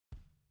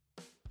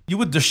You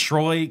would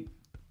destroy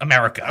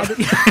America.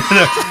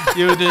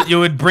 you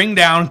would bring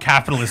down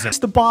capitalism. It's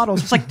the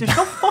bottles. It's like, there's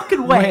no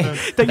fucking way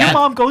that your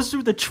mom goes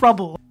through the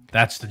trouble.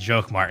 That's the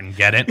joke, Martin.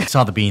 Get it? It's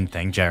all the bean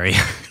thing, Jerry.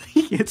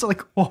 It's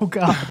like, oh,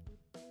 God.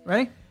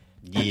 Ready?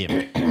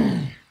 Yeah.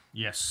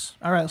 Yes.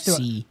 All right, let's do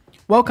it.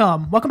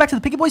 Welcome back to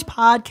the Picky Boys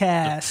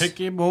podcast.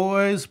 Picky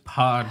Boys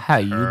podcast. How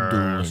you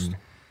doing?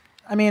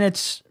 I mean,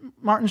 it's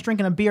Martin's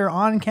drinking a beer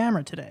on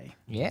camera today.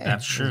 Yeah,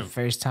 That's true. It's the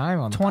first time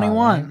on the 21.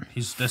 pod, right?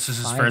 This is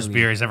his Finally. first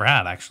beer he's ever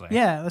had, actually.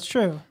 Yeah, that's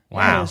true.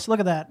 Wow. It is. Look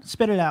at that.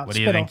 Spit it out. What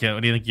do you think?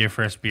 What do you think? Your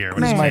first beer? What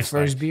does This it is my taste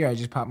like? first beer. I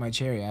just popped my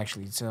cherry.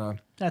 Actually, it's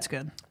That's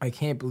good. I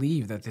can't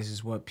believe that this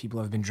is what people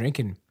have been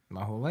drinking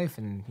my whole life,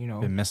 and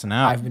Been missing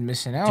out. I've been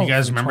missing out. Do you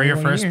guys for remember your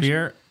 21 first years.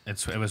 beer?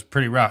 It was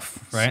pretty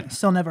rough, right?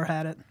 Still never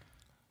had it.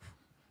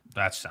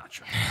 That's not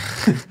true.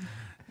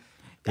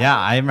 Yeah,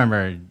 I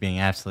remember being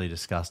absolutely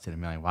disgusted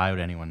and being like, why would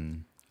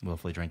anyone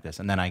willfully drink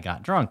this? And then I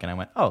got drunk and I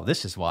went, oh,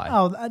 this is why.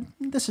 Oh,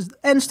 this is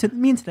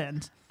means to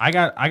end. I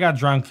got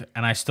drunk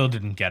and I still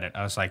didn't get it.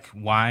 I was like,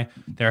 why?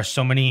 There are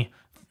so many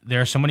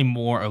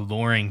more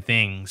alluring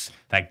things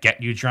that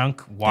get you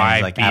drunk.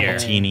 Why Things like beer?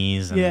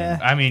 appletini and Yeah.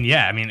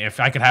 I mean, if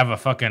I could have a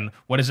fucking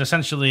what is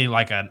essentially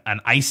like an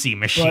icy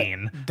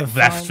machine that's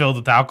define- filled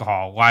with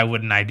alcohol, why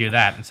wouldn't I do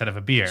that instead of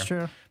a beer? It's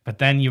true. But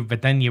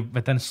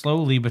then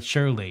slowly but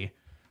surely,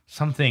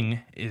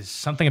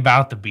 something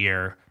about the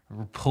beer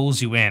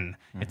pulls you in.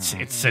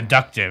 It's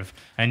seductive,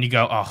 and you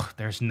go, oh,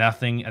 there's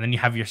nothing, and then you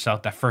have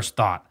yourself that first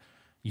thought.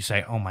 You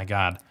say, oh my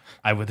God,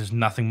 there's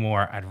nothing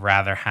more I'd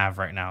rather have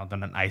right now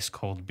than an ice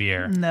cold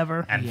beer.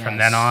 Never. And from Yes.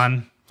 then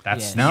on,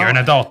 that's Yes. No. you're an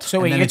adult. So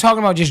wait, then you're it- talking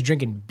about just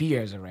drinking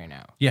beer as of right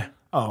now? Yeah.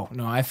 Oh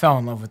no, I fell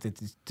in love with it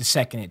the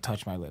second it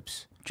touched my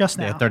lips. Just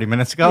now. Yeah, 30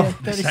 minutes ago. Yeah,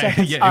 30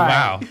 seconds. Yeah, All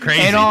wow, right.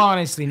 crazy. In all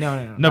honesty,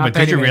 no. No, Not but did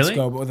 30 you minutes really?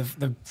 ago, but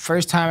the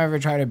first time I ever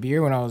tried a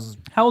beer when I was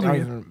How old I were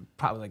don't you? even-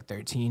 probably like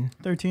 13.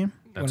 13.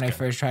 That's when I good.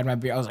 first tried my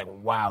beer, I was like,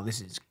 wow,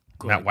 this is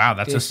good. Now, wow,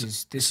 that's this a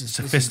is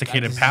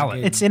sophisticated this is palate.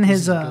 good. It's in This his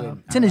is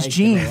good. it's in I his like it a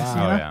genes. lot.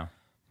 You Oh, know? yeah.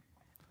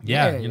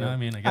 Yeah, Yeah, I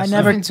mean, I I guess.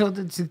 never-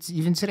 Even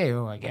even today,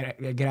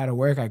 I get out of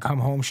work, I come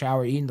home,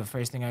 shower, eating. The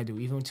first thing I do,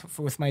 even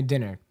with my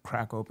dinner,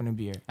 crack open a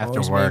beer. After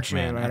Always work, make sure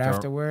man. Right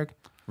after work.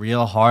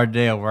 Real hard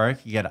day of work.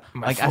 You get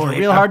after a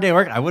real hard day of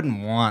work, I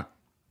wouldn't want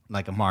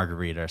like a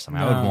margarita or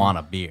something. I would No. want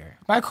a beer.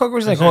 My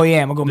coworker's like, oh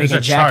yeah, I'm gonna go make There's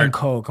a Jack chart. and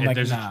Coke. I'm like,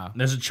 there's nah.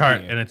 there's a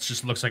chart, beer. and it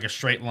just looks like a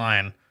straight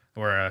line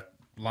or a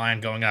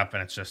line going up,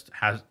 and it's just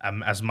has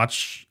as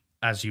much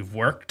as you've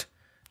worked,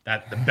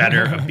 that the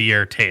better a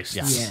beer tastes.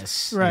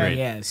 Yes. Right.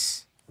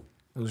 Yes.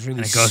 Those really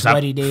And it goes up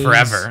sweaty days.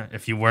 forever.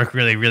 If you work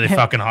really, really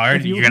fucking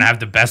hard, you're gonna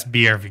have the best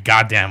beer of your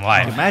goddamn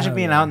life. Imagine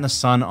being out in the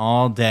sun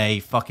all day,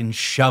 fucking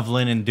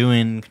shoveling and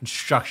doing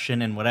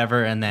construction and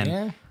whatever, and then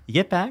Yeah. you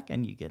get back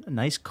and you get a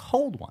nice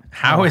cold one.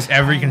 How is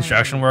every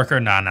construction worker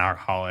not an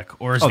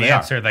alcoholic? Or is the they are.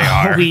 answer they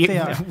are?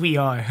 We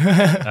are.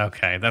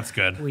 Okay, that's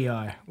good. We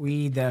are.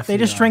 We definitely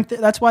They just are. drink.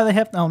 That's why they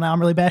have. Oh, now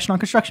I'm really bashing on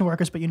construction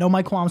workers, but you know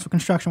my qualms with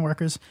construction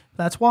workers.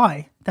 That's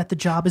why that the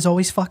job is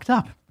always fucked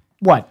up.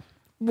 What?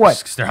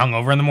 What? 'Cause they're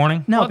hungover in the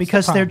morning? No, What's the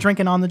because they're problem?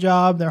 drinking on the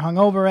job. They're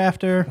hungover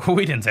after.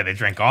 We didn't say they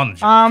drink on the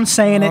job. I'm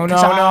saying it. No,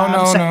 'cause I'm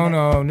no, saying it.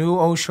 no. New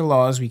OSHA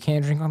laws. We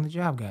can't drink on the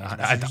job, guys.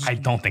 I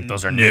don't think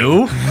those are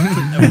new.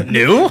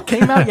 New?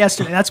 Came out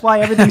yesterday. That's why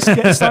everything's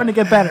starting to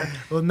get better.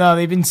 Well, no,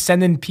 they've been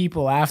sending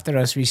people after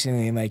us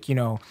recently. And like,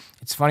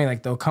 it's funny.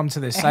 Like they'll come to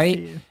the site.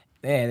 you.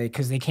 Yeah,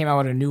 because they came out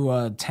with a new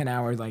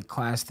 10-hour like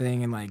class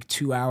thing, and like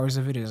 2 hours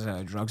of it is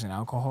drugs and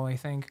alcohol, I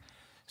think.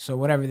 So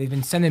whatever, they've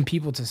been sending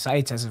people to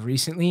sites as of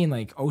recently, and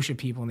like OSHA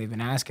people, and they've been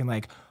asking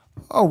like,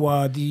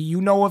 oh, do you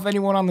know of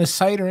anyone on the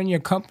site or in your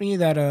company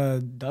that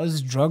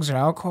does drugs or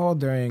alcohol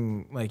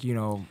during like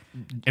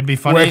It'd be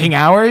funny. working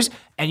hours?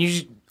 And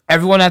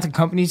everyone at the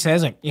company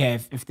says like, yeah,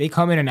 if they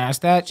come in and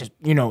ask that, just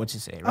you know what to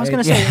say. Right? I was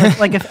gonna Yeah. say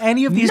like if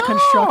any of these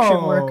construction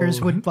No. workers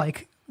would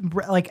like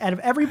out of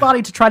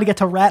everybody to try to get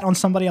to rat on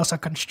somebody else, a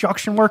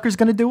construction worker's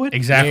gonna do it.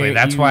 Exactly.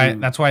 Yeah,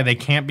 That's why they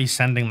can't be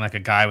sending like a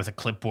guy with a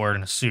clipboard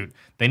and a suit.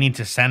 They need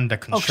to send a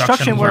construction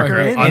construction worker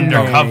worker in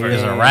undercover. there.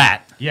 Is a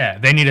rat. Yeah,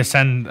 they need to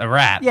send a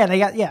rat.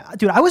 Yeah,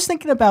 dude. I was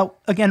thinking about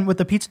again with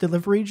the pizza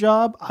delivery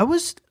job. I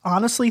was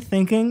honestly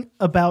thinking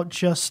about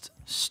just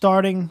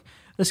starting.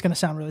 This is gonna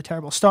sound really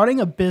terrible. Starting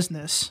a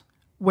business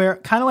where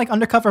kind of like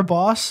Undercover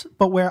Boss,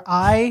 but where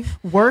I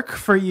work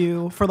for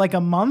you for like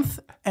a month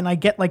and I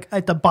get like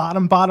at the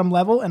bottom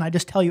level and I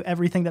just tell you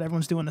everything that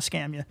everyone's doing to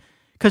scam you,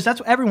 because that's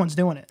what everyone's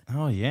doing it.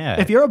 Oh, yeah.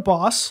 If you're a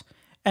boss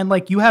and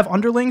like you have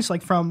underlings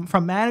like from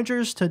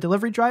managers to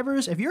delivery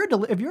drivers, if you're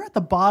at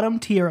the bottom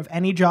tier of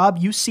any job,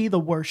 you see the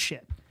worst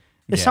shit.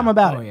 There's Yeah. something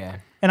about Oh, it. yeah.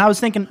 And I was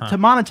thinking to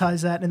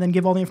monetize that and then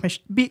give all the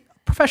information, be a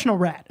professional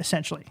rat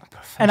essentially.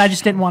 And I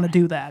just didn't want to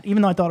do that,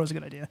 even though I thought it was a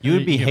good idea. you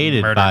would be You get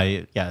hated murdered.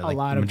 by like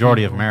lot the of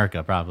majority of people.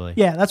 America, probably.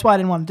 Yeah, that's why I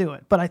didn't want to do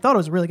it. But I thought it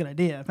was a really good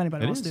idea. If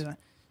anybody It wants to is. do that,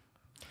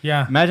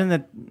 Yeah. Imagine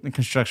that the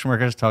construction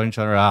workers telling each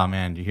other, "Oh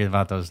man, do you hear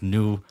about those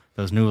new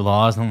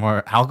laws? No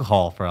more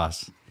alcohol for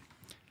us."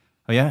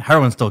 Oh yeah,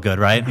 heroin's still good,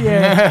 right?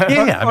 Yeah.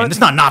 Yeah. I mean, it's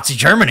not Nazi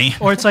Germany.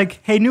 Or it's like,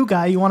 hey, new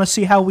guy, you want to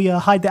see how we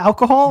hide the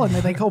alcohol? And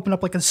they like open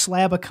up like a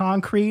slab of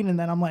concrete, and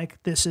then I'm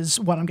like, this is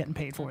what I'm getting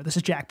paid for. This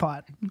is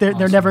jackpot. They're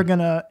never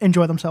gonna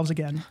enjoy themselves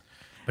again.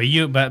 But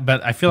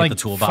I feel like The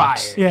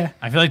toolbox. Fire. Yeah.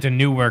 I feel like the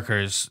new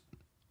workers,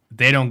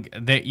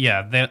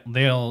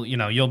 they'll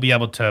you'll be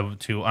able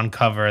to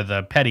uncover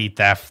the petty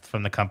theft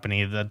from the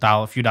company,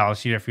 a few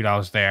dollars here, a few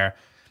dollars there,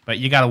 but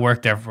you got to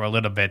work there for a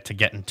little bit to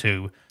get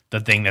into the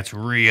thing that's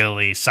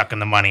really sucking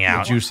the money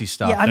out, Juicy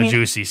stuff. Yeah, I the mean,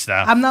 juicy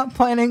stuff. I'm not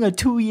planning a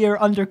 2-year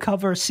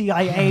undercover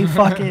CIA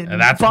fucking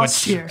And that's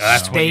bust here.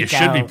 that's what you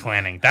should be Stakeout.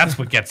 planning. That's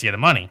what gets you the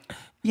money.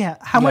 Yeah.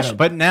 How much?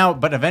 But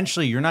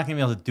eventually, you're not going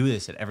to be able to do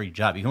this at every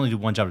job. You can only do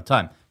one job at a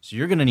time. So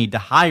you're going to need to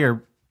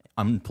hire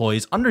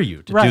employees under you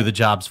to do Right. the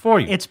jobs for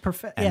you. It's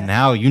perfect. And Yeah.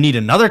 now you need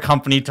another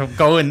company to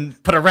go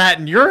and put a rat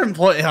in your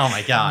employee. Oh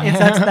my god!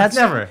 That's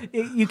Never.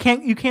 You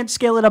can't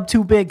scale it up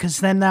too big because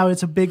then now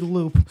it's a big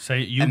loop. So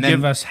you And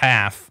give then- us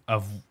half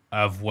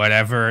of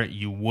whatever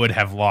you would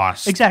have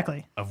lost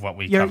Exactly. of what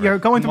we You're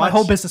covered. going through my Watch.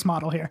 whole business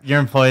model here. Your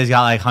employees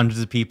got like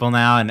hundreds of people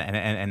now,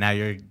 and now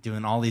you're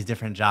doing all these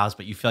different jobs,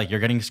 but you feel like you're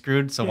getting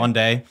screwed. So one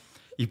day,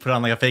 you put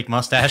on like a fake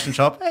mustache and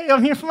show up. Hey,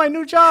 I'm here for my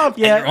new job.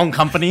 Yeah. At your own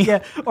company.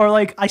 Yeah. Or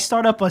like I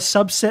start up a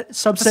subsidiary.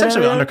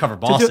 Essentially what undercover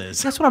boss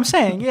is. That's what I'm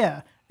saying.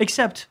 Yeah.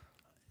 Except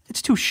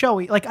it's too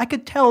showy. Like I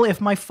could tell if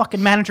my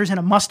fucking manager's in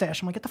a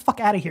mustache. I'm like, get the fuck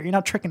out of here. You're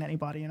not tricking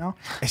anybody. You know.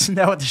 Isn't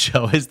that what the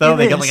show is though? It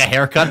They get is. like a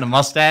haircut and a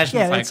mustache.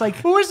 And Yeah, it's like-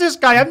 who is this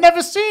guy? I've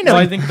never seen him.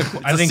 Well, I think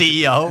I think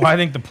CEO. Well, I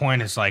think the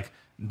point is like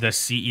the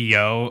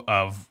CEO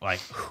of like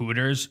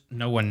Hooters.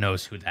 No one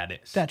knows who that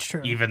is. That's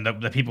true. Even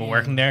the people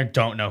working there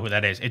don't know who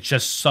that is. It's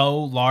just so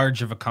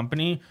large of a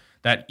company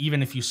that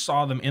even if you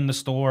saw them in the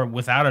store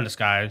without a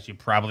disguise, you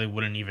probably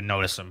wouldn't even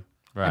notice them.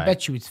 Right. I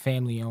bet you it's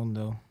family owned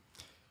though.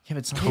 Yeah,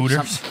 but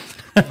Hooters.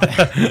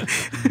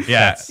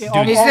 Yeah,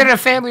 all- dude, Is it a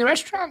family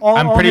restaurant? All,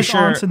 I'm all pretty his sure.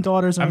 aunts and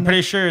daughters. Are I'm in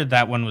pretty sure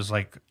that one was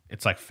like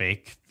it's like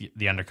fake.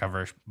 The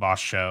undercover boss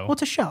show. there. Well,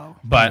 it's a show.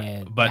 But Yeah,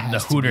 it the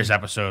has to Hooters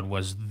episode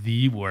was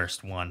the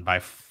worst one by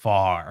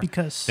far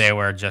Because- they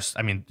were just.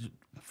 I mean,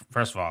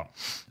 first of all,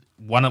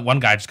 one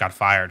guy just got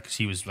fired because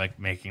he was like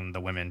making the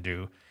women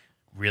do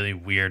really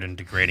weird and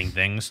degrading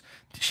things.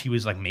 She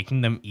was like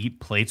making them eat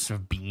plates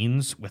of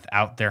beans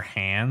without their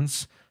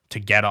hands to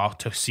get off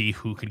to see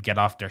who could get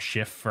off their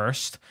shift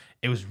first.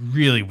 It was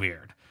really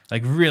weird,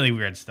 like really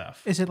weird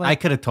stuff. Is it I like?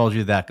 could have told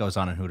you that goes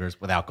on in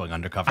Hooters without going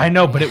undercover. I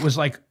know, but it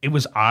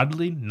was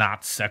oddly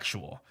not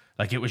sexual.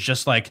 Like it was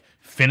just like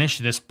finish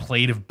this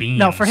plate of beans.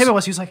 No, for him it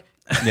was. He was like,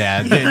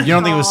 Yeah, you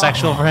don't think it was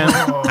sexual for him?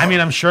 I mean,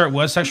 I'm sure it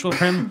was sexual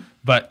for him,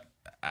 but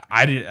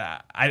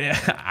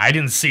I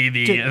didn't see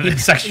the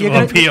sexual you're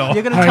gonna, appeal.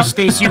 You're gonna All right, tell,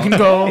 Stace, you can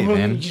go. Hey,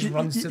 man. He just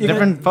runs to You're the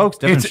Different folks,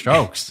 different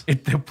strokes.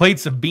 The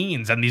plates of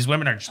beans, and these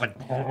women are just like,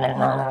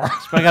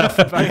 I got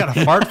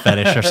a fart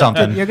fetish or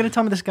something. you're gonna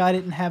tell me this guy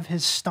didn't have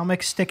his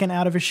stomach sticking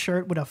out of his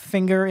shirt with a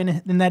finger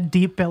in that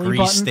deep belly Grease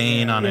button.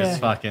 stain on Yeah. his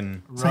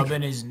fucking.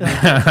 rubbing his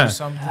nipples or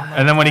something. Like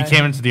and then when he that.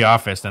 came into the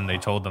office, then they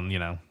told him,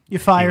 You're he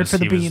fired was- for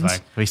the he was beans.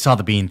 like- We saw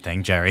the bean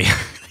thing, Jerry.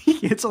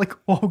 It's like,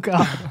 oh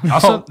god.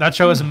 also, that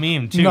show is a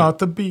meme too. Not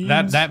the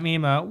beans. That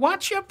meme.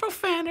 Watch your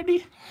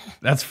profanity.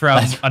 That's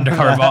from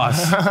Undercover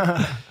Boss.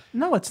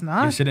 No, it's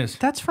not. Yes, it is.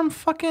 That's from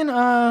fucking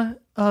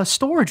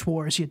Storage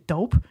Wars. You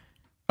dope.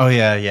 Oh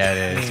yeah,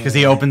 it is because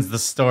he opens the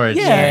storage.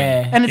 Yeah,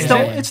 Yeah. and it's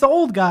Yeah. the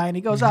old guy, and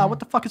he goes, "Ah, what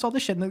the fuck is all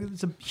this shit?" And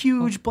it's a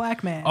huge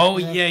black man. Oh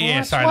yeah.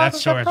 What's Sorry, wrong that's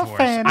with Storage the Wars.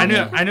 profanity?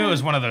 I knew it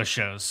was one of those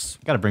shows.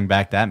 Got to bring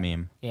back that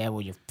meme. Yeah,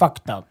 well, you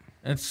fucked up.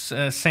 It's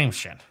same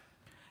shit.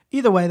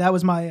 Either way, that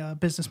was my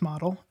business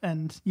model,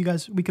 and you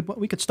guys, we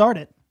could start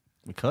it.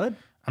 We could.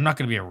 I'm not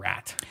gonna be a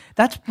rat.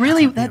 That's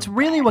really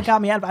what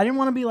got me out of it. I didn't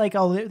want to be like,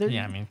 oh,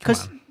 Yeah, I mean, come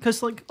on.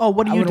 because like, oh,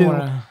 what do I you wouldn't do?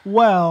 wanna-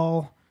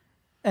 Well,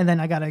 and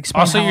then I gotta explain.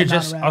 Also, how you're I'm not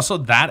just a rat. also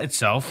that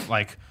itself,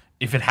 like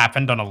if it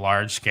happened on a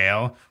large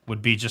scale,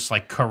 would be just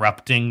like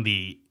corrupting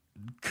the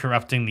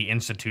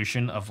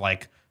institution of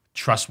like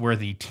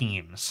trustworthy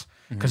teams.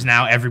 Because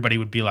now everybody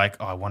would be like,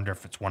 oh, I wonder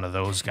if it's one of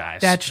those guys.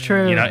 That's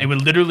true. You know, it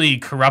would literally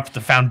corrupt the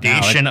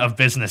foundation of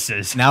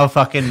businesses. Now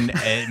fucking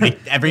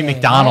every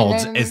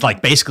McDonald's is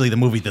like basically the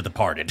movie The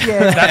Departed.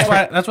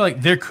 That's why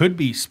like there could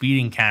be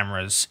speeding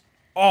cameras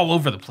all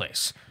over the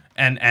place,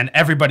 and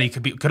everybody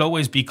could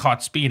always be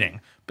caught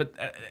speeding. But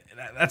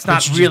that's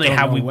not you just really don't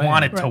how know we when.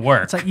 want it to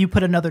work. It's like you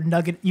put an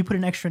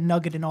extra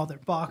nugget in all their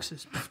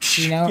boxes.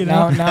 See, now, You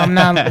know? now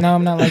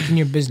I'm not liking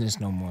your business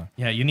no more.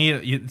 Yeah,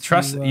 you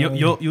trust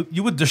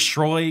you would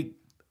destroy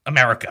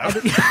America.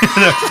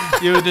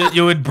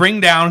 you would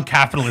bring down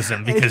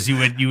capitalism because you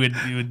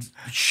would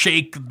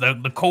shake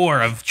the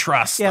core of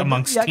trust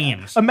amongst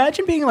teams.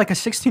 Imagine being like a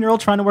 16-year-old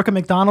trying to work at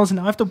McDonald's, and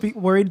now I have to be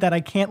worried that I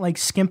can't like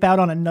skimp out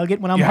on a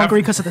nugget when I'm You have-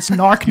 hungry because of this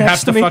narc You have next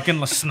to to me.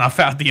 fucking snuff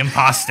out the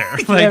imposter.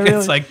 Like really.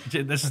 it's like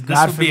this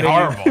God would be forbid.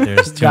 horrible.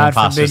 There's two God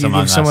forbid imposters you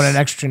among give someone us. an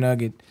extra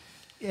nugget.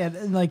 Yeah,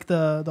 and like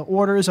the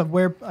orders of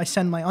where I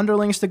send my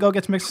underlings to go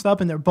gets mixed up,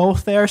 and they're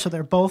both there, so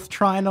they're both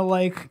trying to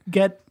like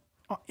get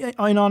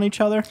in on each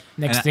other.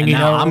 Next And, thing and you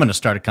now know, I'm going to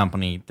start a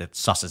company that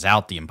susses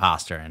out the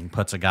imposter and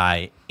puts a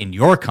guy in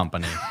your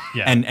company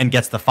Yeah. and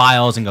gets the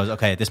files and goes,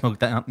 okay, this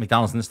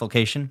McDonald's in this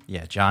location.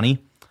 Yeah,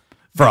 Johnny.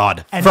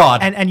 Fraud. And,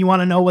 Fraud. And you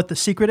want to know what the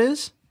secret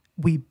is?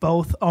 We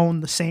both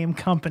own the same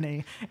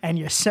company, and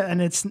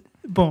it's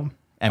boom.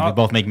 and we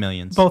both make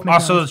millions. Both make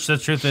Also, money. the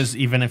truth is,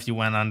 even if you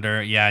went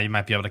under, yeah, you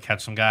might be able to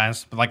catch some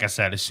guys. But like I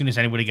said, as soon as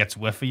anybody gets a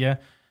whiff of you,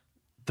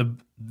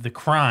 the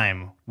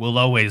crime will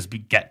always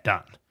get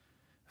done.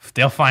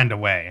 They'll find a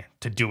way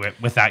to do it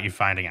without you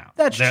finding out.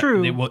 That's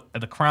true.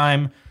 The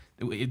crime,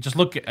 just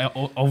look at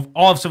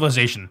all of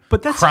civilization.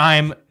 But that's-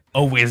 crime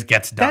always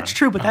gets done. That's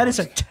true, but that is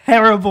a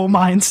terrible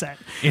mindset.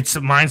 It's a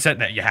mindset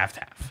that you have to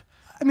have,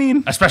 I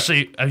mean,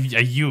 especially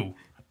you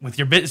with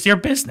your business. Your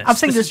business. I'm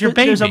saying This is your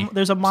baby. there's a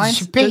It's your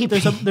mindset. baby.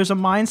 There's a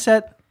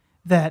mindset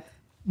that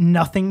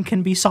nothing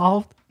can be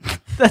solved.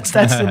 that's the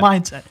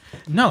mindset.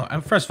 No,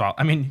 first of all,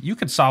 I mean, you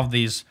could solve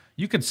these.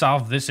 You could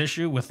solve this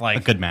issue with like A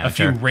good few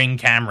manager. Ring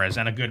cameras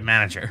and a good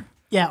manager.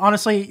 Yeah,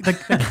 honestly,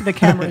 the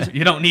cameras.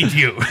 You don't need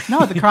you.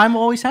 No, the crime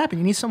will always happen.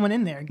 You need someone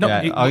in there.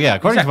 yeah. you- Oh, yeah.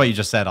 According to exactly. what you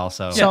just said,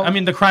 also. So- I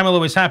mean, the crime will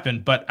always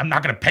happen, but I'm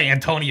not going to pay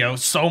Antonio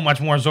so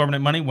much more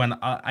exorbitant money when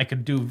I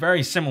could do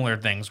very similar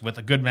things with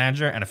a good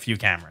manager and a few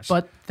cameras.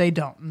 But they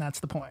don't, and that's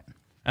the point.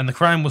 And the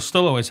crime will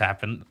still always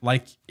happen,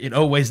 like it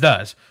always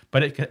does.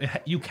 But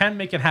you can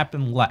make it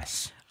happen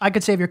less. I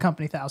could save your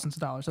company thousands of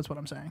dollars. That's what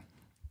I'm saying.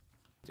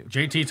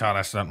 JT taught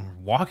us that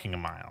walking a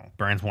mile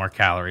burns more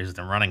calories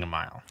than running a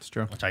mile. It's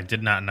true. Which I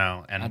did not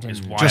know, and didn't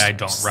is why Just I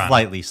don't run.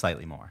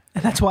 slightly more.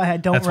 And that's why I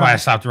don't That's run. why I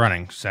stopped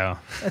running. So,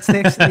 That's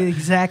the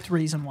exact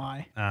reason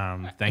why.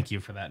 thank you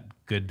for that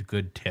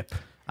good tip.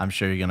 I'm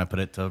sure you're going to put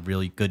it to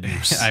really good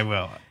use. I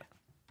will.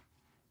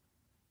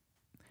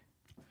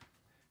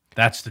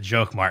 That's the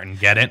joke, Martin.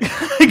 Get it?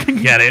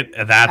 Get it?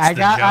 That's I the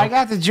got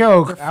joke. the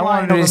joke. I flying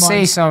wanted over to say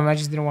mine. something. I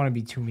just didn't want to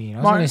be too mean. I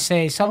was Martin- going to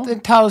say something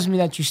tells me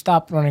that you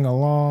stopped running a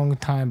long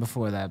time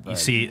before that. But You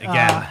see,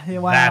 again, Yeah,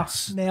 wow.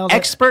 that's Nailed it.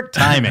 Expert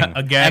timing.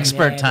 Again,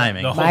 Expert yeah,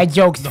 timing. the whole, My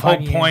joke's the whole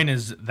funnier. point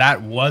is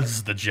that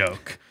was the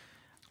joke.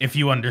 If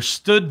you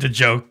understood the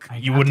joke,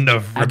 you got wouldn't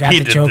have I got the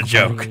repeated joke. the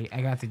joke. buddy.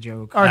 I got the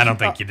joke. Our- I don't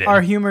think you did.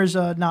 Our humor's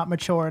not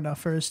mature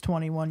enough for his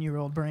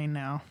 21-year-old brain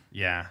now.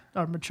 Yeah.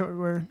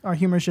 Our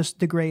humor's just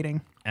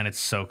degrading. And it's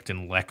soaked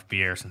in Lek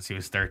beer since he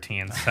was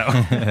 13. So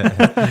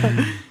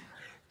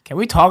Can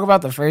we talk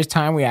about the first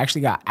time we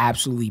actually got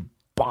absolutely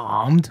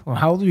bombed? Well,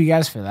 how old were you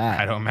guys for that?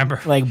 I don't remember.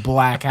 Like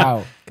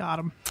blackout. Got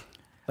him.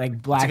 Like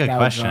That's blacked a good out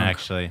question, drunk.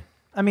 actually.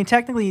 I mean,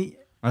 technically,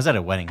 I was at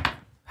a wedding.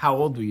 How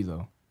old were you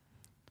though?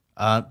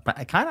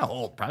 Kind of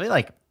old. Probably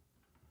like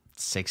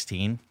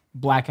 16.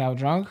 Blackout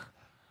drunk?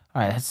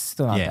 All right, that's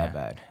still not Yeah. that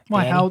bad.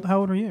 why? Danny? How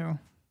old are you?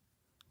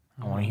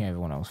 I want to hear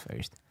everyone else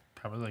first.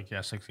 Probably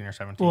like, 16 or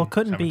 17. Well, it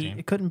couldn't 17. be.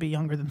 It couldn't be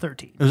younger than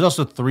 13. It was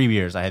also 3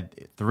 beers. I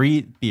had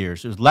 3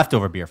 beers. It was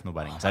leftover beer from the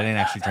wedding. So I didn't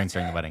actually drink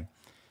during the wedding.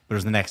 But it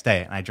was the next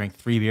day. And I drank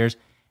 3 beers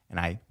and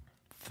I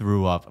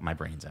threw up my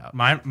brains out.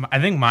 I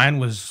think mine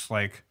was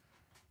like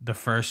the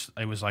first.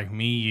 It was like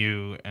me,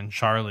 you, and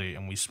Charlie,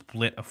 and we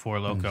split a Four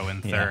Loco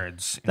in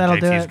thirds in That'll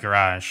do JT's it.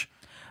 garage.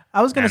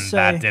 I was gonna And say.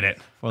 that did it.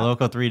 For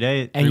Loco 3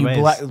 days. And 3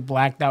 you ways.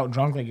 blacked out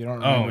drunk like you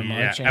don't Oh remember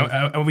yeah. much.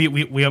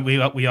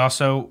 anything? We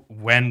also,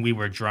 when we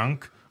were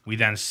drunk, we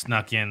then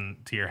snuck in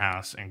to your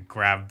house and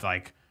grabbed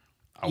like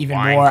a Even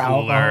wine more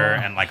cooler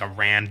alcohol. and like a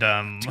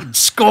random.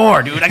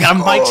 Score, dude. I got a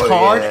Mike's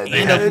card and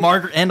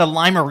a and a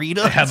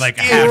Limerita. Had like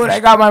a Dude, half. I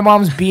got my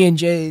mom's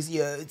B&J's.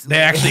 Yeah, it's They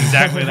actually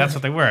exactly that's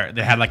what they were.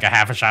 They had like a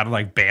half a shot of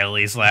like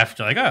Bailey's left.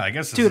 You're like, oh, I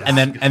guess. This Dude, is-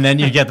 and then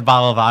you get the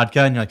bottle of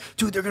vodka and you're like,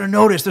 dude, they're gonna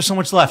notice. There's so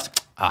much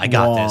left. I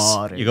got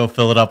Water. this. You go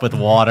fill it up with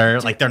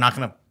water. Like they're not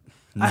gonna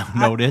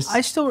notice.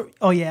 I still.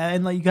 Oh yeah,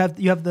 and like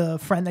you have the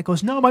friend that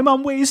goes, "No, my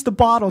mom weighs the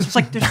bottles." It's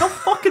like there's no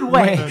fucking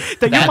way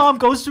that your mom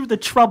goes through the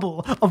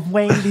trouble of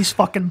weighing these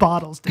fucking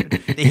bottles, dude.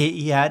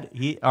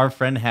 Our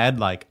friend had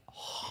like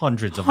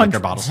hundreds of Hundreds.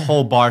 liquor bottles,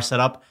 whole bar set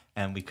up,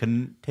 and we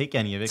couldn't take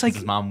any of it It's because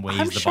like his mom weighs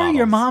I'm the sure bottles.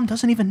 your mom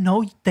doesn't even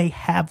know they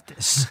have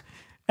this.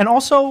 And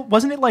also,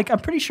 wasn't it like I'm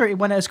pretty sure it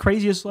went as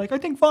crazy as like I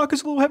think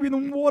vodka's a little heavier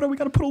than water. We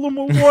got to put a little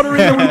more water in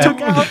than we took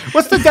out.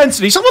 What's the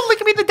density? Someone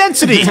look at me the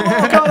density. Oh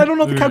god, I don't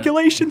know the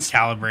calculations.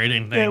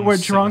 calibrating things. Yeah, we're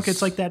drunk. It was-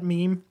 It's like that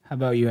meme. How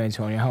about you,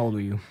 Antonio? How old were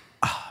you?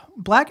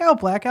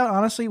 Blackout,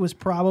 honestly, was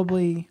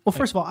probably well.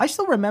 First of all, I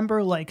still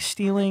remember like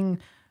stealing,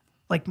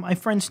 like my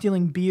friend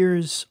stealing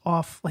beers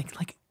off,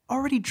 like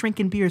already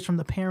drinking beers from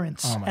the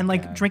parents Oh my and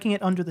like God. drinking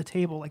it under the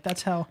table. Like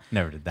that's how.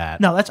 Never did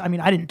that. No, that's. I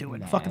mean, I didn't do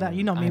it. Fuck that.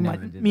 You know me, I and never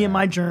did me and that.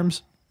 my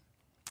germs.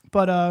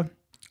 But the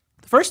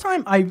first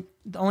time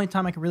the only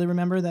time I can really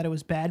remember that it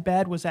was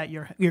bad was at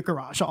your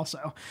garage.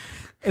 Also,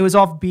 it was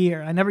off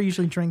beer. I never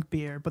usually drink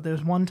beer, but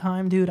there's one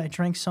time, dude, I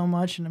drank so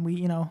much, and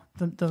we,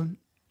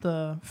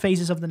 the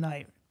phases of the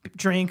night: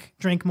 drink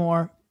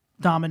more,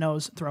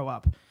 Dominoes, throw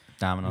up.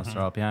 Dominoes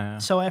throw up. Yeah.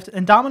 So after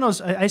and Dominoes,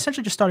 I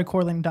essentially just started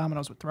correlating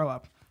Dominoes with throw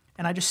up.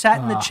 And I just sat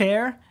in the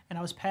chair and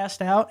I was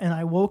passed out and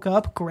I woke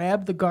up,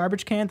 grabbed the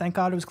garbage can. Thank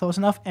God it was close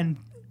enough and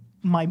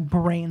my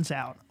brains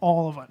out,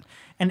 all of them.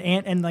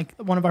 And like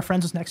one of our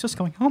friends was next to us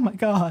going, "Oh my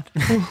god,"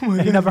 we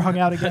never hung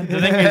out again.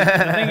 The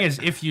thing is,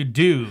 if you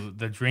do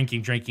the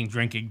drinking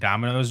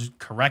Domino's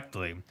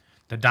correctly,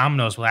 the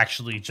Domino's will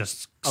actually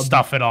just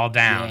stuff it all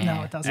down.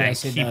 No, it doesn't. And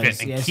Yes, it keep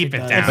does. it Yes, keep it it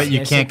does. down. But you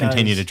Yes, can't it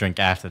continue does. to drink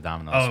after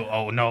Domino's.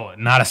 Oh no,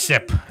 not a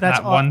sip.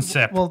 Not all- one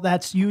sip. Well,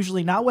 that's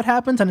usually not what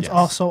happens, and it's Yes.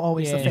 also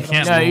always the Yeah. fatal.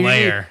 can't mistake.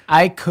 layer. usually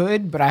I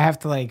could, but I have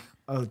to like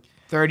a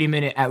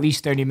 30-minute, at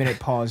least 30-minute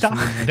pause. From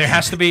the There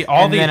has to be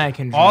all And then I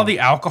can all drink.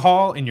 the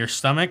alcohol in your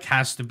stomach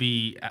has to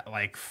be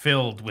like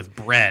filled with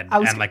bread I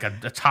was- and like a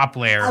top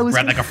layer I of was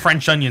bread, gonna- like a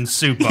French onion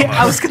soup. Yeah,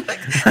 I was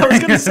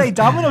almost. gonna say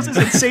Domino's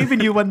isn't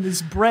saving you when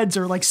these breads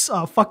are like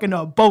fucking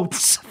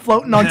boats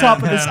floating on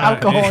top of this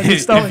alcohol in your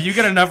stomach. If you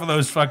get enough of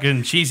those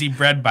fucking cheesy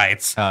bread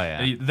bites, Oh,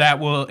 yeah.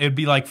 it'd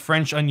be like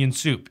French onion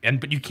soup,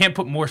 but you can't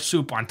put more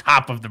soup on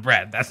top of the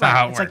bread. That's not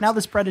how it It's works. like now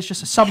this bread is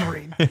just a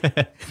submarine.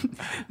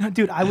 No,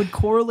 dude, I would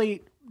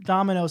correlate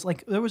Domino's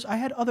like I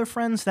had other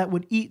friends that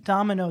would eat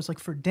Domino's like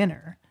for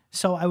dinner.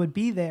 So I would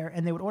be there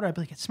and they would order. I'd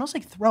be like, it smells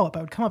like throw up.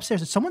 I would come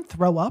upstairs. Did someone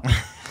throw up?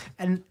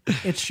 And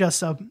it's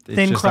just a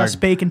thin just crust our-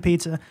 bacon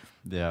pizza.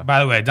 Yeah. By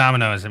the way,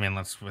 Domino's, I mean,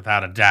 let's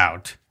without a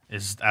doubt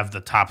is of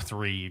the top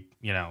three,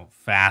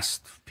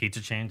 fast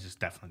pizza chains is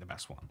definitely the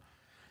best one.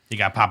 You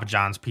got Papa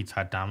John's, Pizza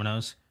Hut,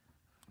 Domino's.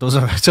 Those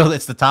are so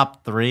it's the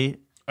top three.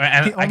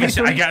 And The I only guess,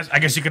 three? I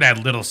guess you could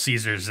add Little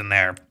Caesars in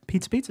there,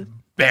 Pizza.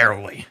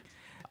 barely.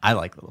 I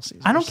like Little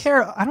Caesars. I don't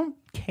care. I don't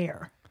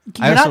care.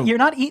 I You're also- not. You're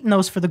not eating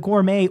those for the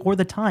gourmet or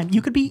the time.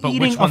 You could be But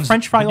eating which a ones-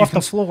 French fry but you off the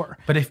can- floor.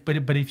 But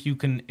if you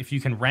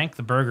can rank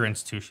the burger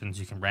institutions,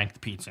 you can rank the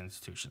pizza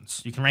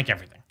institutions. You can rank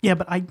everything. Yeah,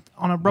 but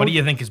on a road. What do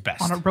you think is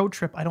best? On a road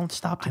trip, I don't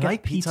stop to I get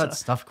like pizza. Pizza Hut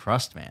stuffed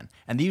crust, man.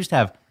 And they used to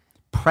have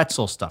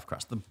pretzel stuffed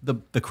crust.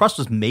 The crust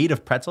was made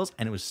of pretzels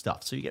and it was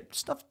stuffed. So you get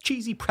stuffed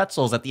cheesy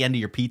pretzels at the end of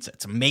your pizza.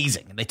 It's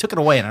amazing. And they took it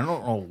away, and I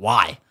don't know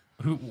why.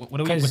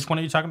 Which one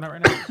are you talking about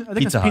right now? I think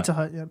Pizza it's Pizza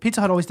Hut. Hut. Yeah,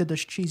 Pizza Hut always did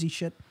this cheesy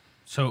shit.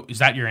 So is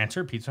that your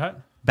answer, Pizza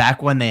Hut?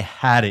 Back when they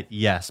had it,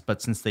 yes,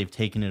 but since they've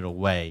taken it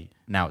away,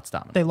 now it's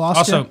Domino's. They lost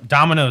Also, it.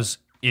 Domino's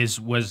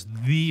was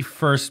the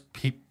first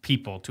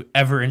people to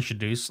ever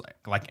introduce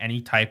like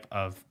any type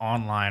of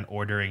online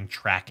ordering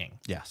tracking.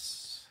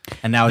 Yes.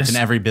 And now it's This-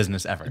 in every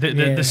business ever. The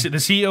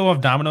CEO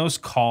of Domino's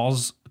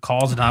calls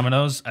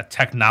Domino's a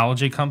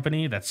technology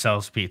company that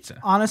sells pizza.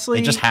 Honestly,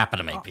 They just happen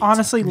to make pizza.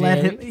 Honestly,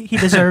 let him. He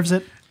deserves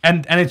it.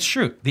 And it's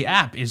true. The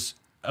app is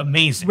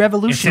amazing.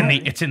 Revolutionary.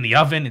 It's in the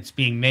oven. It's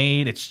being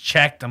made. It's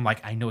checked. I'm like,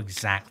 I know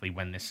exactly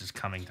when this is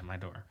coming to my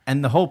door.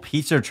 And the whole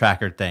pizza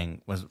tracker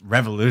thing was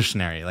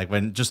revolutionary. Like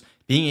when just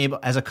being able,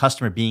 as a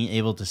customer, being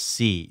able to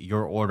see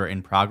your order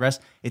in progress,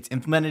 it's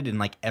implemented in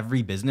like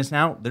every business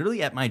now.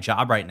 Literally at my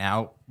job right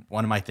now,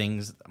 one of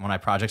my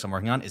projects I'm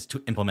working on is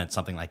to implement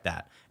something like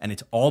that. And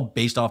it's all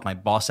based off my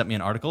boss sent me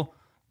an article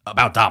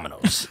about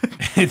Domino's.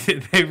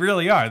 They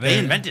really are. They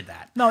invented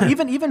that. No,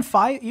 even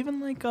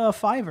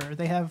Fiverr,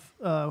 they have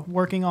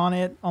working on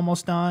it,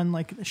 almost done,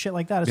 like shit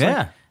like that. It's Yeah.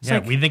 like, it's Yeah,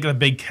 like, we think of the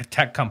big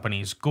tech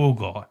companies: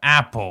 Google,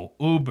 Apple,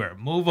 Uber.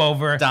 Move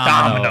over,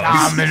 Domino's.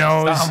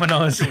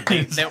 Domino's.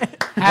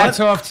 Hats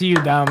off to you,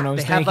 Domino's.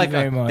 They Thank have you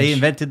very much. they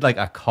invented like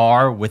a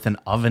car with an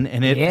oven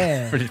in it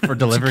Yeah. for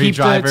delivery keep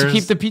drivers. to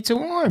keep the pizza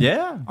warm.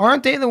 Yeah.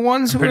 Aren't they the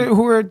ones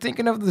who are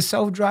thinking of the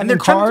self-driving and they're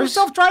trying to do cars?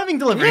 self-driving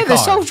delivery Yeah, the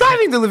cars.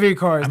 self-driving delivery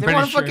cars. They pretty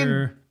want to sure-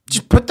 fucking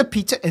just put the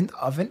pizza in the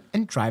oven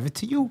and drive it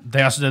to you.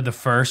 They also did the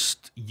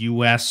first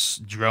U.S.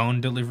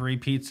 drone delivery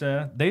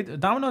pizza.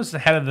 Domino's is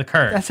ahead of the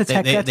curve. that's a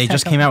tech. They that's tech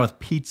just came company. out with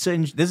pizza.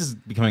 This is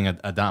becoming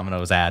a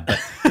Domino's ad, but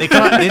they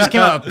just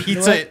came out with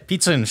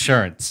pizza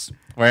insurance.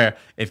 Where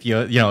if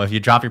you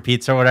drop your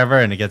pizza or whatever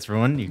and it gets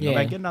ruined, you can go Yeah.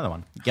 back and get another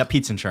one. You get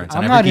pizza insurance.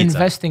 I'm on not every pizza.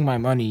 investing my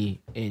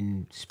money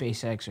in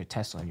SpaceX or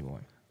Tesla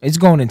anymore. It's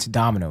going into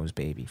Domino's,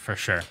 baby. for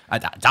sure.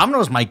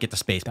 Domino's might get to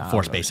space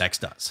before SpaceX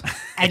does.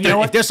 And you know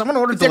what? If there's someone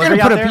ordered They're delivery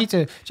gonna put out a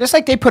there, pizza just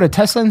like they put a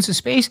Tesla into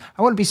space.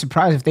 I wouldn't be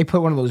surprised if they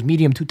put one of those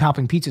medium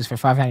 2-topping pizzas for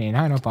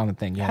 $5.99 up on the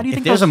thing. Yeah. How do you if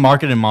think there's those? a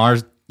market in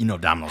Mars,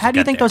 Domino's. How do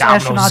you will think get those there.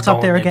 Domino's is astronauts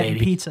up there are going there, getting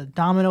baby. pizza?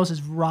 Domino's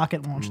is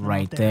rocket launching them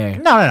right up there.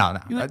 there? No.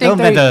 You They'll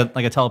think invent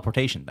like a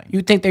teleportation thing.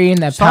 You think they're eating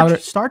that powder?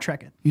 Star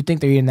Trek it. You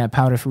think they're eating that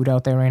powder food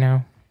out there right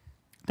now?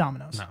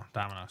 Domino's. No,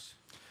 Domino's.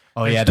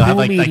 Oh yeah, they'll have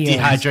like mediums.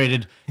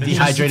 dehydrated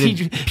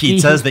Dehydrated-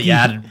 pizzas that you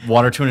added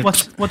water to and it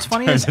What's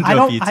funny turns is into I a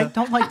don't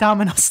pizza. like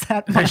Domino's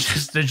that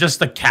much. They're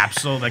just a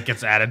capsule that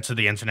gets added to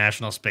the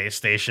International Space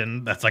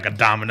Station. That's like a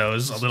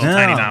Domino's, a little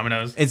tiny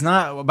Domino's. It's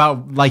not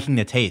about liking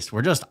the taste.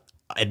 We're just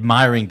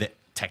admiring the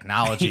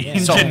technology.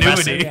 It's so Ingenuity.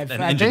 impressive Yeah, and at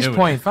this ingenuity.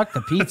 point, fuck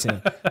the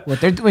pizza.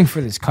 What they're doing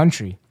for this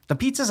country. the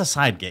pizza's a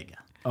side gig.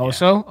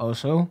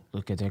 Also,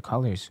 look at their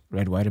colors: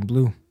 red, white, and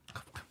blue.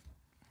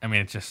 I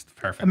mean, it's just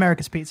perfect.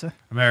 America's Pizza.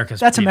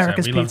 That's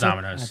America's we pizza. love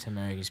Domino's. That's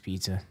America's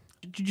pizza.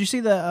 Did you see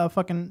the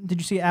Did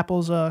you see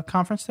Apple's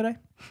conference today?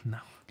 No.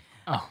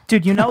 Oh.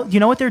 Dude, you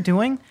know what they're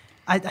doing?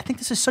 I think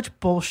this is such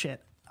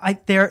bullshit.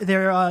 They're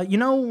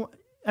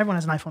everyone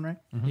has an iPhone, right?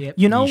 Yep.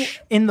 You know, Yeesh.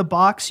 in the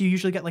box you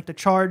usually get like the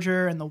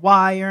charger and the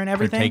wire and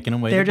everything. taking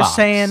away They're the just box.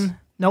 saying,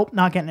 nope,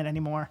 not getting it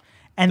anymore.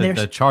 and The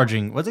there's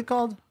charging, what's it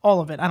called?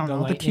 all of it. I don't know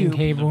the lightning cube.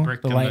 cable, The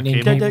brick the and the lightning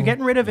cable. cable. They're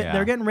getting rid of it. Yeah.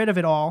 They're getting rid of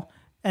it all,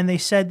 and they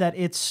said that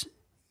it's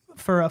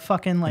for a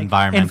fucking like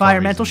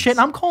Environmental shit. reasons. And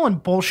I'm calling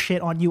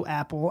bullshit on you,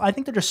 Apple. I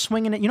think they're just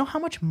swinging it. You know how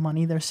much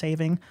money they're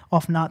saving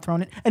off not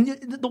throwing it. And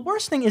the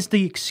worst thing is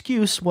the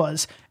excuse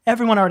was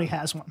everyone already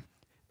has one.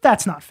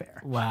 That's not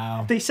fair.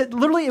 Wow. They said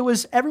literally it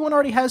was everyone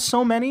already has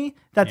so many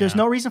that there's Yeah.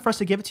 no reason for us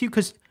to give it to you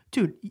because,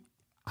 dude.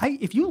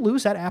 If you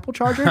lose that Apple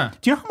charger,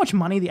 do you know how much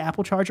money the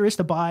Apple charger is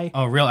to buy?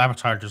 Oh, real Apple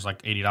charger is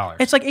like $80.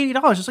 It's like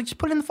 $80. It's like just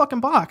put it in the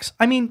fucking box.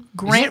 I mean,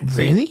 grant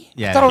Really?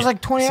 Yeah, I thought it was yeah.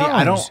 like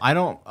 $20. See, I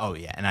don't. Oh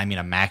yeah, and I mean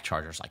a Mac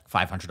charger is like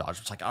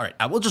 $500. It's like, all right,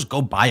 I will just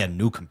go buy a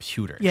new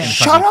computer. Yeah. It's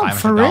Shut fucking up,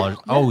 for real? $500.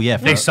 Oh yeah,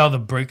 They for- sell the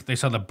brick. They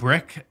sell the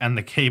brick and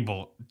the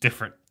cable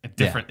different in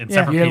Yeah.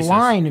 separate You're pieces.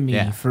 lying to me,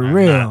 Yeah. for I'm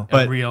real. not a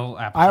But real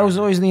Apple. I was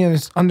charger.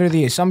 always under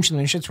the assumption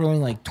that shits were only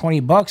like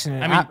 $20,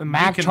 and I mean, a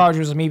Mac you can-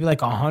 chargers are maybe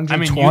like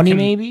 120, you can,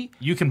 maybe.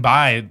 You can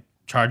buy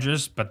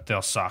chargers, but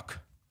they'll suck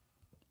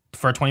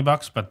for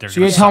 $20. But they're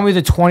So you're gonna telling suck.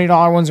 me the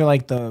 $20 ones are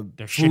like the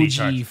They're shitty Fuji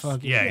chargers.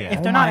 fucking Yeah, yeah.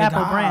 If they're not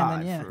Apple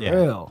brand, then yeah. for Yeah.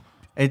 real.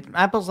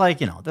 Apple's like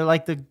they're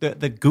like the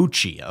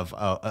Gucci of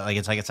like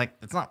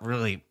it's not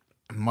really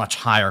much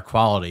higher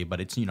quality, but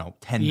it's 10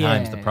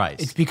 times the price.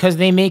 It's because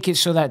they make it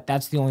so that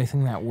that's the only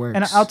thing that works.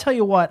 And I'll tell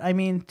you what, I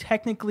mean,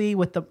 technically,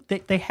 with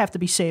they have to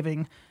be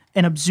saving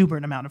an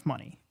exuberant amount of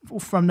money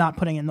from not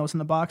putting in those in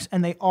the box,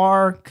 and they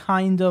are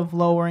kind of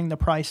lowering the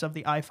price of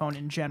the iPhone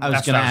in I general. was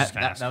That's gonna what I was ask,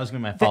 gonna that, ask. that was gonna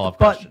be my follow up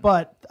but question.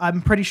 but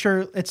I'm pretty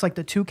sure it's like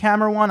the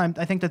 2-camera one.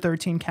 I think the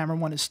 13 camera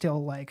one is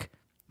still like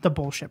the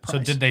bullshit price.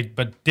 So did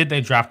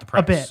they drop the price?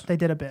 a bit? They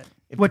did a bit.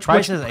 If the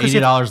price is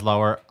 $80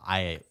 lower,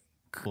 I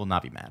will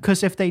not be mad.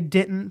 Because if they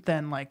didn't,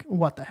 then like,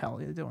 what the hell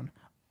are you doing?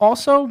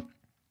 Also,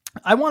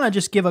 I want to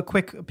just give a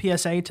quick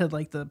PSA to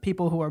like the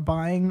people who are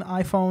buying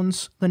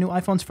iPhones, the new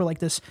iPhones for like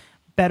this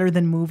better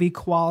than movie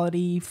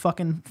quality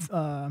fucking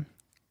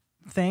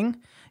thing.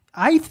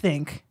 I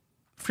think,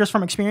 just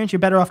from experience, you're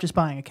better off just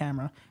buying a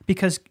camera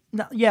because,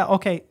 yeah,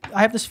 okay,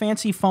 I have this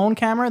fancy phone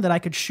camera that I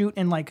could shoot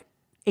in like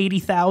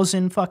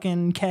 80,000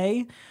 fucking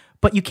K,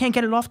 but you can't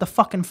get it off the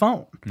fucking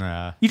phone.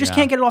 You just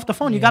can't get it off the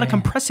phone. You got to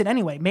compress it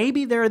anyway.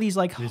 Maybe there are these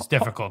like It's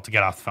difficult to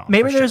get off the phone.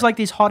 maybe for there's sure. like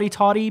these haughty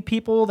toddy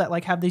people that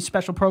like have these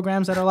special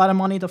programs that are a lot of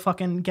money to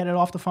fucking get it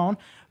off the phone.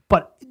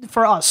 But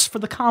for us,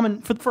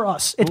 for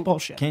us, it's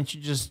bullshit.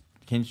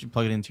 Can't you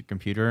plug it into your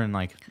computer and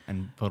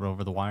put it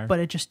over the wire? But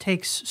it just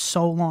takes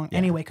so long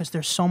anyway because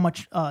there's so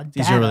much data.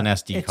 easier with an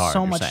SD It's card, So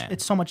you're much. saying.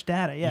 It's so much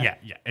data. Yeah.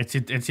 yeah. It's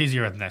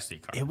easier with an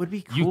SD card. It would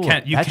be You cool.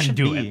 can That can should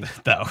do be- it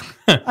though.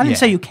 I didn't Yeah.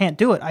 say you can't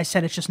do it. I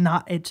said it's just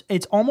not. It's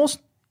almost.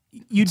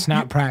 It's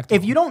not practical.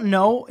 If you don't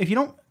know, if you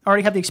don't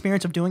already have the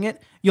experience of doing it,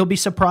 you'll be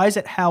surprised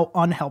at how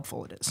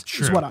unhelpful it is. Is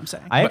True. what I'm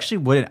saying. I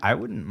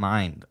wouldn't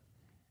mind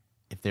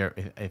if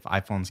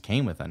iPhones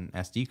came with an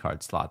SD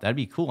card slot. That'd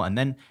be cool.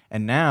 And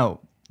now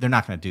they're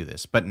not going to do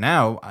this. But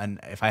now,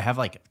 if I have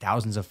like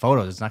thousands of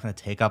photos, it's not going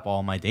to take up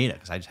all my data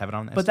because I just have it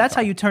on. But that's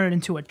how you turn it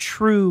into a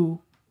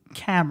true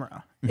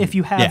camera. If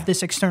you have Yeah.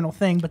 this external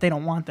thing, but they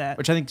don't want that.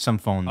 Which I think some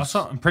phones.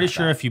 Also, I'm pretty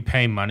sure if you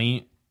pay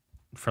money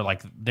for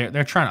like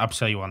they're trying to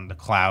upsell you on the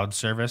cloud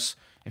service.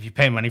 If you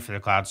pay money for the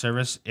cloud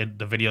service, the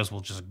videos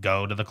will just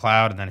go to the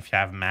cloud, and then if you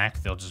have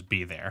Mac, they'll just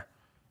be there,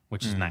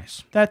 which is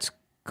nice. That's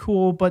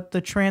cool, but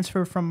the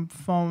transfer from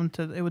phone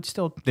to it would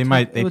still They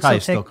probably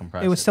still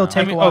compress it would it still now.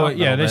 take I mean, a while. oh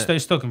yeah, little they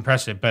still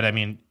compress it, but I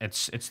mean,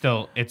 it's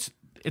all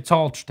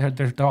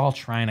they're all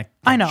trying to.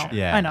 I know,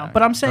 Yeah, I know,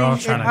 but I'm all saying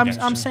trying to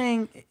get I'm you.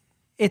 saying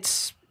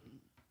it's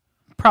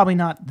probably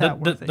not that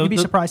worth it. You'd be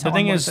surprised the how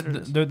thing unworth is, it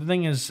is. the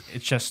thing is,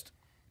 it's just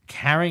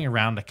carrying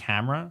around a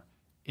camera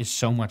is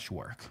so much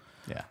work.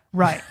 Yeah.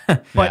 Right,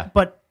 Yeah.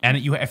 but And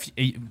you have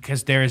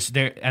because there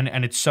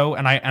and it's so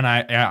and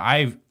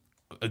I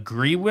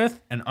agree with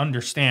and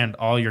understand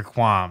all your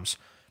qualms,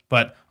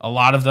 but a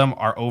lot of them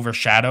are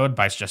overshadowed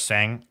by just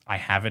saying I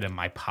have it in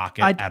my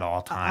pocket at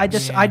all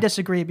times. I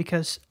disagree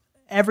because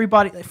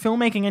everybody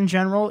filmmaking in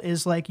general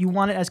is like you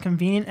want it as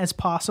convenient as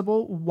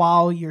possible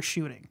while you're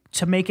shooting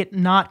to make it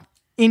not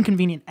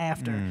inconvenient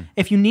after.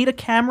 If you need a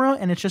camera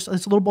and it's a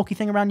little bulky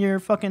thing around your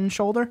fucking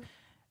shoulder,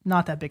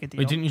 not that big a deal.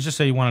 Wait, didn't you just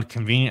say you want it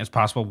convenient as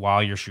possible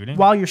while you're shooting?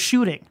 While you're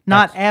shooting,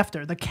 not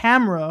after. The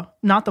camera,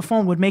 not the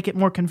phone, would make it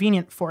more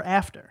convenient for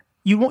after.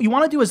 You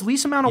want to do as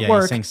least amount of Yeah, you're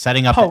work. saying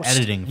setting up post. the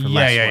editing for yeah,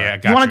 less yeah, work. yeah.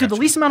 You Gotcha, want to do the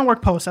gotcha. least amount of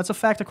work post. That's a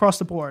fact across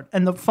the board.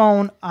 And the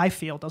phone, I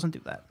feel, doesn't do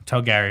that.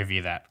 Tell Gary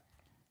Vee that.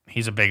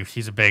 He's a big.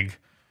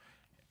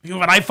 You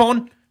have an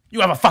iPhone.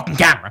 You have a fucking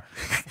camera.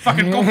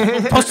 Fucking go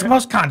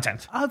post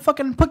content. I'll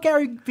fucking put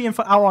Gary Vee in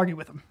front. I'll argue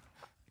with him.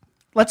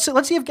 Let's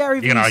see if Gary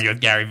Vee. You can argue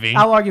with Gary Vee.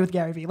 I'll argue with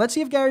Gary Vee. Let's see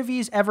if Gary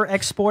Vee's ever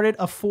exported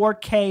a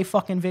 4K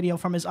fucking video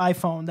from his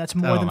iPhone that's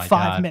more Oh than my 5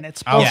 God.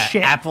 minutes. Oh, yeah,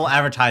 Bullshit. Apple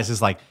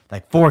advertises like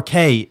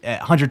 4K,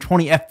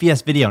 120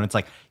 FPS video, and it's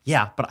like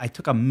Yeah, but I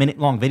took a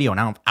minute-long video and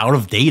now I'm out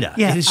of data.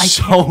 Yeah, it is I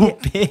so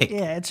can't- big.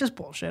 Yeah, it's just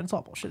bullshit. It's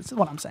all bullshit. It's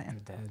what I'm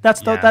saying. Yeah.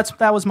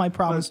 That was my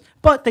problem.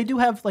 But they do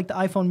have like the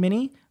iPhone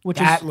Mini, which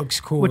That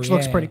looks cool. which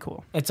looks yeah. pretty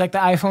cool. It's like the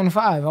iPhone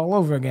 5 all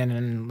over again.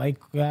 And like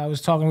I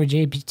was talking with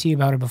JPT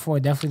about it before,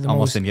 definitely the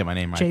Almost most didn't get my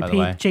name right, by the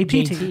way.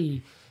 JPT.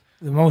 JT,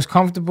 the most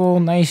comfortable,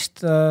 nice,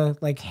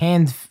 like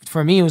hand.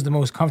 For me, it was the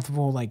most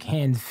comfortable, like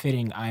hand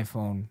fitting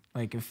iPhone.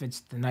 Like it fits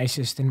the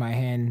nicest in my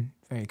hand,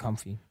 very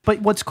comfy.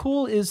 But what's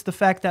cool is the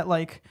fact that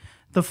like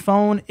the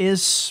phone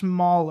is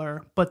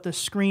smaller, but the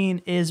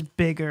screen is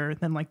bigger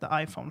than like the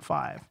iPhone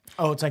 5.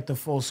 Oh, it's like the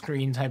full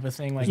screen type of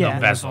thing. Like Yeah. the No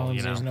bezel, phones,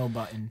 you know. There's no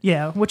button.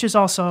 Yeah, which is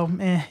also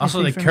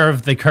Also, iffy they for-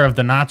 curved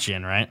the notch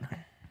in, right?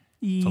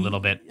 It's a little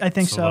bit. I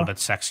think it's so. A little bit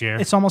sexier.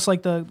 It's almost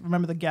like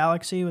remember the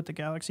Galaxy, what the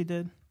Galaxy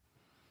did?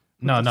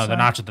 no, the the side?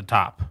 notch at the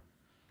top.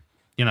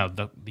 You know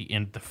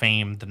the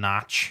famed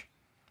notch.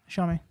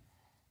 Show me.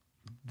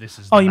 This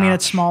is. Oh, the you mean notch.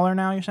 it's smaller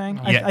now? You're saying?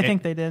 Yeah, I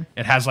think they did.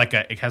 It has like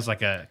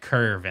a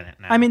curve in it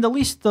now. I mean, the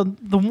least the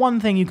one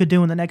thing you could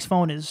do in the next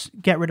phone is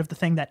get rid of the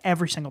thing that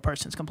every single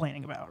person's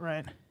complaining about,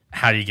 right?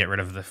 how do you get rid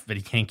of the? But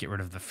you can't get rid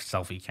of the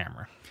selfie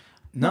camera.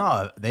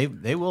 No, they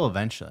will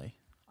eventually.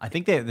 I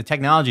think the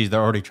technologies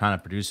they're already trying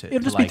to produce it. It'll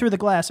to, just be like, through the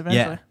glass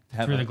eventually. to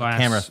have Through the a glass.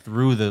 camera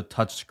through the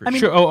touch screen.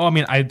 Sure. I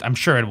mean, I'm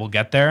sure it will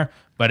get there,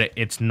 but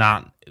it's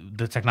not.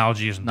 The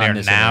technology isn't Not in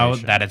there this now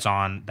iteration. that it's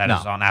on. That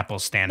is No. on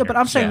Apple's No, standard. but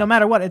I'm saying Yeah. no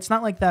matter what, it's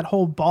not like that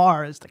whole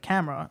bar is the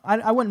camera.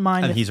 I wouldn't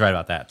mind. And If, he's right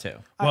about that too.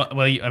 Well,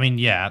 I mean,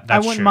 yeah, that's I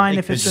wouldn't true. mind It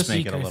if could it's just just.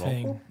 make it a Speaker little.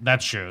 thing.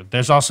 That's true.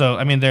 There's also,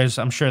 I mean,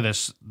 I'm sure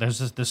there's this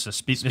this is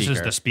Speaker.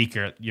 the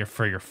speaker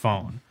for your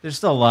phone. There's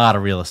still a lot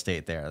of real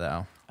estate there,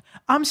 though.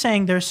 I'm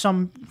saying there's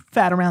some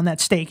fat around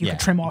that steak you Yeah. could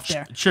trim off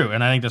there. True,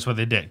 and I think that's what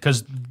they did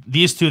because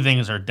these two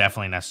things are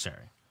definitely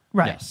necessary: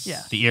 Right. Yes.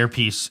 Yeah. the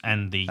earpiece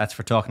and the That's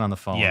for talking on the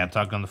phone.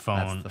 talking on the phone.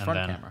 That's the front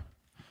and then, camera.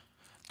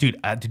 Dude,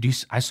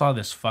 I saw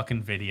this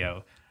fucking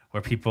video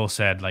where people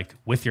said like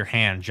with your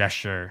hand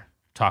gesture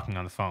talking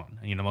on the phone.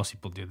 And, you know, most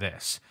people do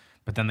this,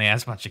 but then they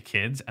asked a bunch of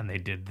kids and they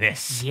did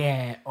this.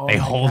 Yeah. Oh They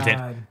my hold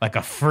God. it like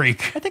a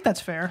freak. I think that's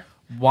fair.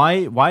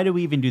 Why do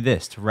we even do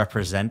this to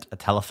represent a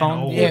telephone?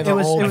 old- Yeah, it the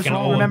was. old- It like was. an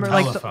old Remember,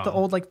 like telephone. the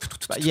old like.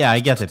 Yeah,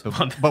 I get it,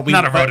 but we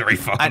Not a rotary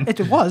phone. It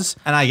was.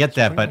 and I get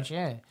that, Pretty but much,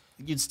 yeah.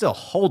 you'd still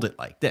hold it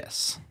like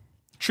this.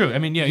 True. I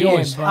mean, yeah, you Yeah,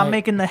 always. but- I'm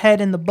making the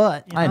head and the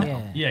butt. You know? I know.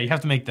 Yeah. Yeah, you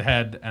have to make the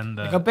head and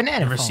the Like a banana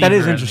the phone. receiver That is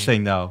and the-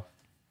 interesting, though.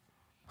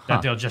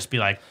 That they'll just be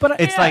like, But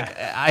It's Yeah. like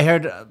I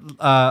heard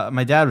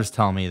my dad was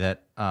telling me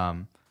that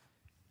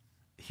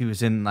he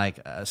was in like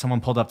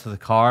someone pulled up to the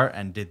car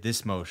and did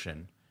this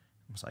motion.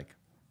 I was like,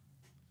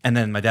 and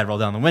then my dad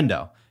rolled down the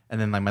window, and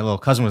then like my little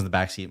cousin was in the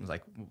back seat and was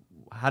like,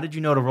 "How did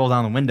you know to roll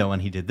down the window when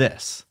he did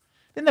this?"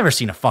 They've never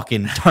seen a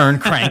fucking turn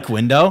crank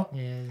window,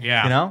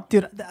 yeah, you know.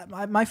 Dude,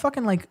 my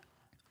fucking like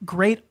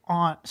great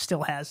aunt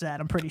still has that.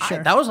 I'm pretty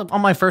sure. That was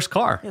on my first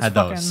car. It's Had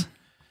those. fucking-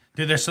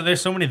 Dude,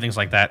 there's so many things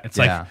like that. It's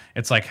Yeah. like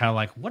it's like how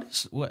like what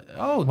What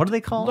do they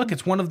call Look, them?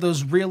 it's one of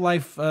those real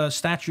life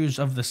statues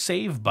of the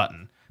save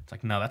button. It's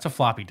like no, that's a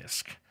floppy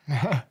disk.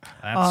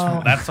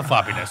 That's a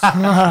floppy disk.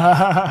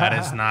 That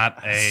is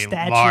not a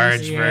Statues,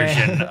 large yeah.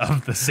 version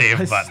of the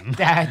save button.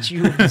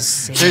 Statue of the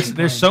same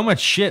There's so much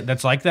shit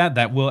that's like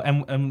that will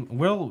and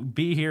will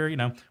be here, you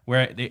know,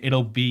 where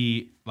it'll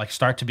be like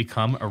start to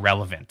become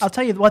irrelevant. I'll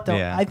tell you what though.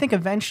 Yeah. I think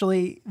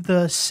eventually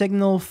the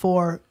signal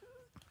for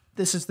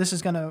this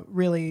is gonna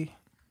really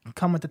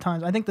come with the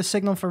times. I think the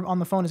signal for on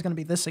the phone is gonna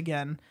be this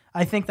again.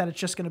 I think that it's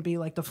just gonna be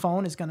like the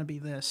phone is gonna be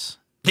this.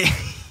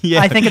 Yeah.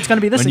 I think it's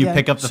gonna be this when again. you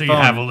pick up the So phone.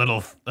 you have a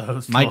little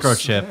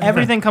microchip.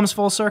 Everything comes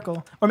full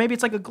circle, or maybe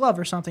it's like a glove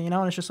or something, you know,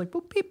 and it's just like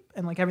boop beep,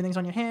 and like everything's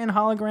on your hand,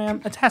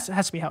 hologram. It has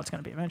to be how it's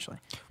gonna be eventually.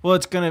 Well,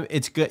 it's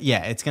good.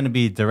 Yeah, it's gonna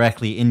be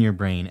directly in your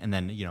brain, and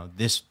then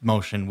this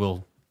motion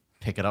will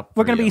pick it up.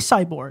 We're for gonna you. be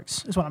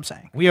cyborgs, is what I'm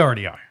saying. We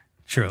already are,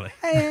 truly.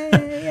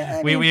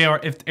 I mean, We are.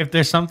 If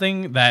there's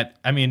something that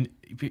I mean,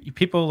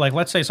 people like,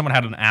 let's say someone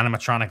had an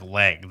animatronic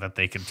leg that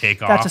they could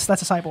take off.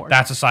 that's a cyborg.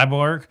 That's a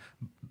cyborg,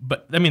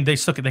 but I mean, they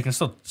can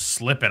still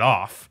slip it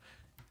off.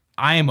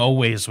 I am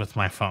always with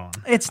my phone.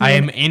 I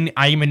am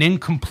an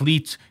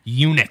incomplete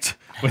unit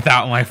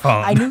without my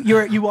phone. I knew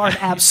you are an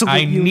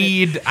absolute.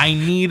 unit. I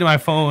need my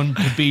phone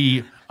to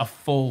be a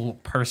full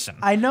person.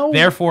 I know-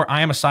 Therefore,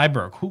 I am a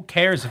cyborg. Who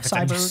cares if it's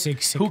Cyborg.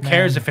 Sick who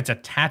cares man. if it's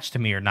attached to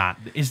me or not?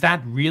 Is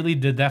that really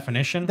the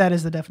definition? That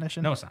is the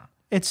definition. No, it's not.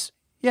 It's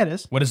yeah, it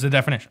is. What is the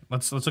definition?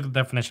 Let's look at the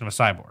definition of a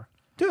cyborg.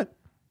 Do it.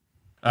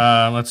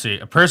 Let's see.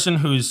 A person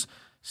whose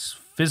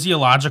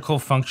physiological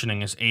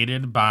functioning is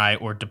aided by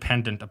or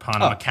dependent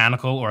upon a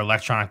mechanical or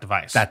electronic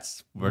device.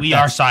 We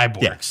are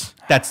cyborgs. Yes,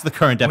 that's the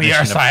current We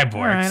definition. are of- cyborgs.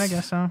 All right, I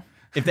guess so.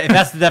 If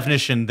that's the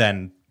definition,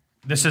 then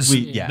This is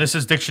yeah. this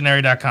is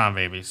dictionary.com,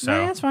 baby. So,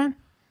 Yeah, it's fine.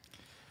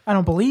 I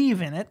don't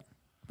believe in it,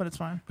 but it's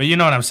fine. but you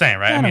know what I'm saying,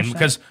 right? Yeah, I I know mean, what you're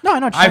because saying. No, I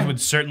know what you're saying.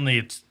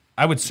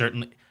 I would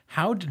certainly.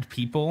 How did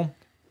people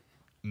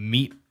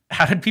meet?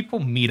 How did people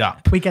meet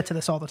up? We get to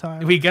this all the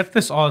time. We get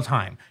this all the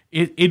time.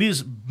 It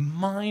is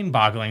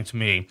mind-boggling to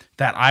me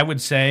that I would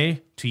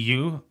say to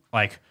you,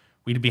 like,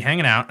 we'd be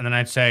hanging out, and then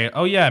I'd say,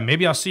 "Oh yeah,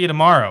 maybe I'll see you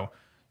tomorrow,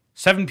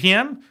 7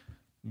 p.m."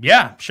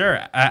 Yeah,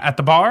 sure. At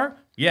the bar.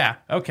 Yeah,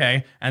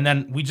 okay. And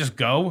then we just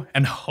go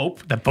and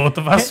hope that both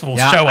of us will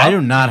Yeah, show up. I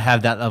do not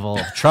have that level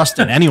of trust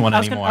in anyone I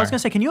was anymore. gonna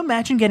say, can you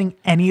imagine getting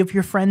any of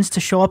your friends to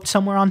show up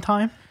somewhere on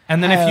time?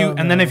 And then if you Hell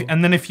and then no. if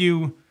and then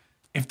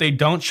if they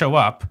don't show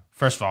up,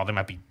 first of all, they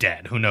might be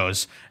dead. Who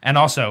knows? And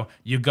also,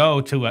 you go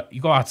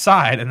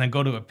outside and then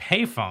go to a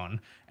payphone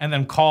and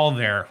then call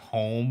their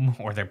home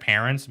or their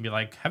parents and be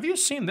like, "Have you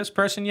seen this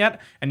person yet?"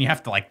 And you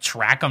have to like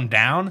track them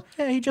down.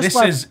 Yeah, he just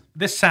left.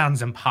 This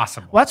sounds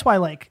impossible. Well, that's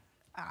why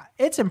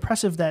it's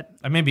impressive that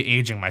I may be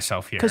aging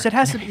myself here. because it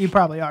has to be. You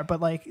probably are,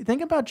 but like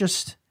think about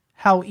just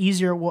how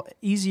easier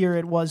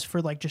it was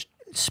for like just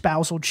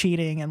spousal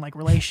cheating and like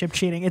relationship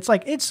cheating. It's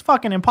like it's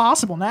fucking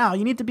impossible now.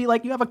 You need to be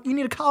like you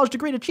need a college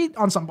degree to cheat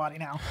on somebody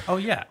now. Oh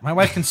yeah, my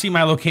wife can see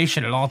my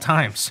location at all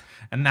times,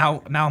 and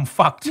now I'm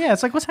fucked. Yeah,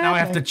 it's like what's Now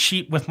happening? I have to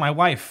cheat with my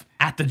wife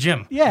at the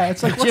gym. Yeah,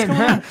 it's like what's going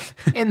on?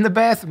 in the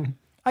bathroom.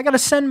 I gotta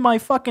send my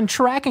fucking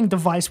tracking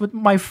device with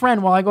my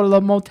friend while I go to the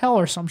motel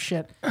or some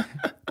shit.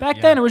 Back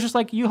then, it was just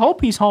like, you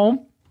hope he's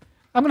home.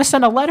 I'm gonna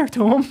send a letter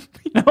to him.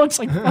 You know, it's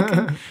like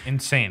fucking.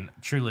 Insane,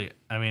 truly.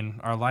 I mean,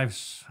 our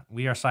lives.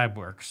 We are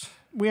cyborgs.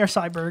 We are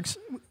cyborgs.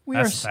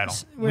 That's the title.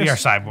 We are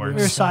cyborgs.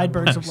 We are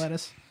sideburns of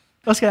lettuce.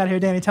 Let's get out of here,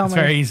 Danny. Tell It's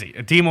me. very easy.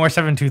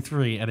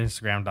 Dmore723 at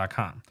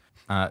Instagram.com.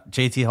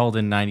 JT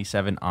Holden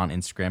 97 on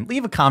Instagram.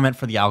 Leave a comment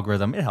for the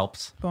algorithm. It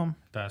helps. Boom.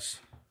 Does.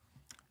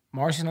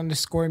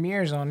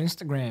 Martian_Mears on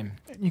Instagram.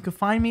 You can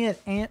find me at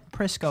Aunt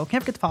Prisco.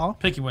 Can't forget to follow.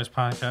 Picky Boys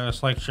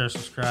Podcast. Like, share,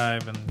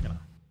 subscribe, and